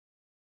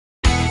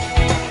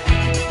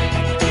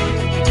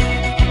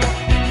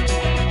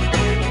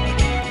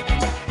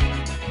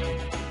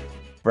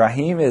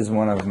Rahim is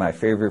one of my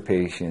favorite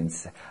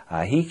patients.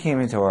 He came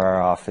into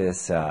our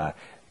office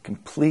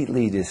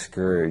completely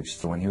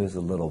discouraged. When he was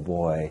a little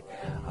boy,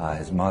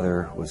 his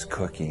mother was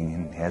cooking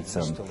and had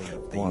some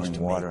boiling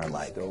water on the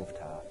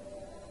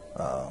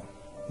stovetop.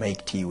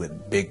 Make tea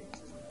with big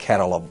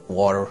kettle of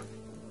water,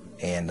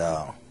 and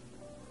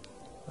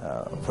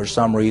for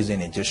some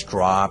reason it just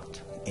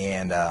dropped,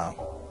 and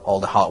all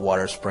the hot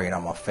water sprayed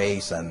on my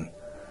face, and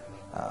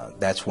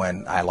that's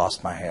when I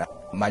lost my hair.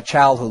 My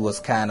childhood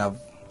was kind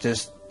of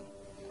just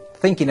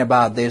thinking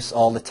about this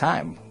all the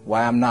time,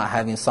 why I'm not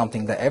having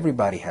something that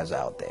everybody has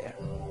out there.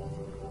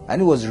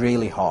 And it was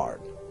really hard.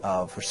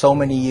 For so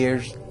many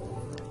years,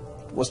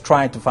 was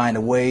trying to find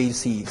a way,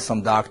 see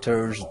some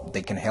doctors,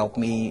 they can help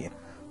me.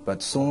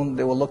 But soon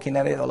they were looking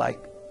at it like,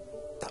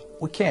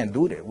 we can't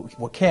do that,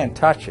 we can't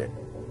touch it.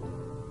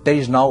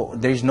 There's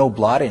no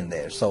blood in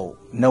there, so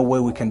no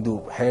way we can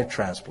do hair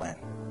transplant.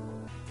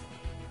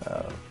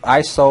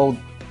 I saw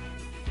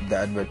the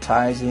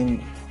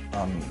advertising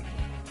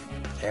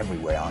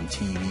everywhere on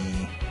TV,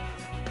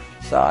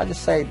 so I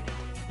just said,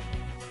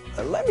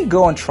 let me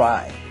go and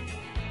try.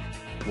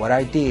 What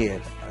I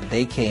did,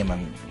 they came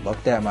and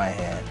looked at my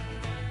head,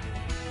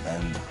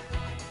 and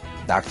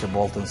Dr.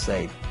 Bolton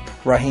said,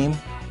 Rahim,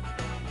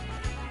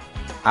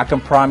 I can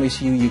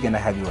promise you you're going to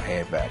have your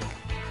hair back.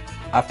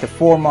 After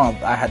 4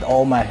 months, I had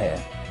all my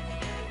hair.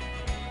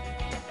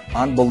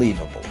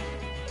 Unbelievable.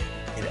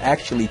 It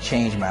actually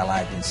changed my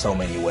life in so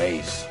many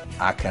ways.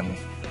 I can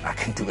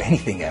do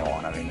anything I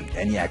want. I mean,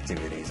 any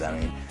activities. I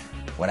mean,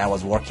 when I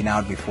was working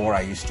out before,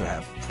 I used to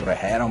have put a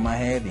hat on my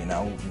head, you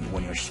know,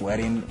 when you're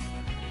sweating.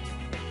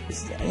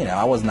 You know,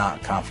 I was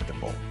not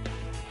comfortable.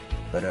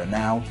 But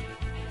now,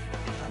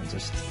 I'm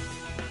just,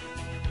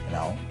 you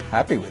know,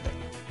 happy with it.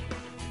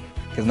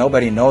 Because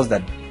nobody knows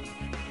that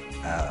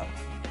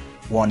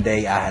one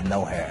day I had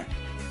no hair.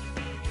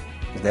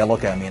 Because they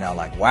look at me and I'm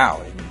like, wow,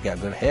 you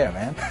got good hair,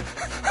 man.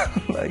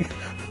 Like,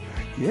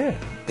 yeah.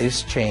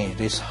 This change,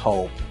 this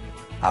hope,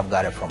 I've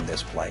got it from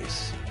this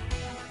place.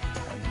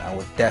 And I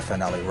would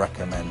definitely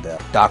recommend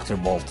Dr.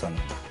 Bolton.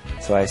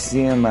 So I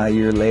see him a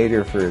year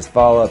later for his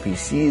follow-up. He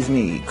sees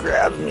me, he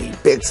grabs me, he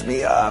picks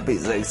me up.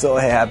 He's like so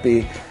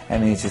happy. I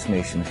mean, it just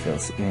makes me feel,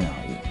 you know,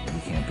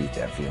 you can't beat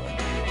that feeling.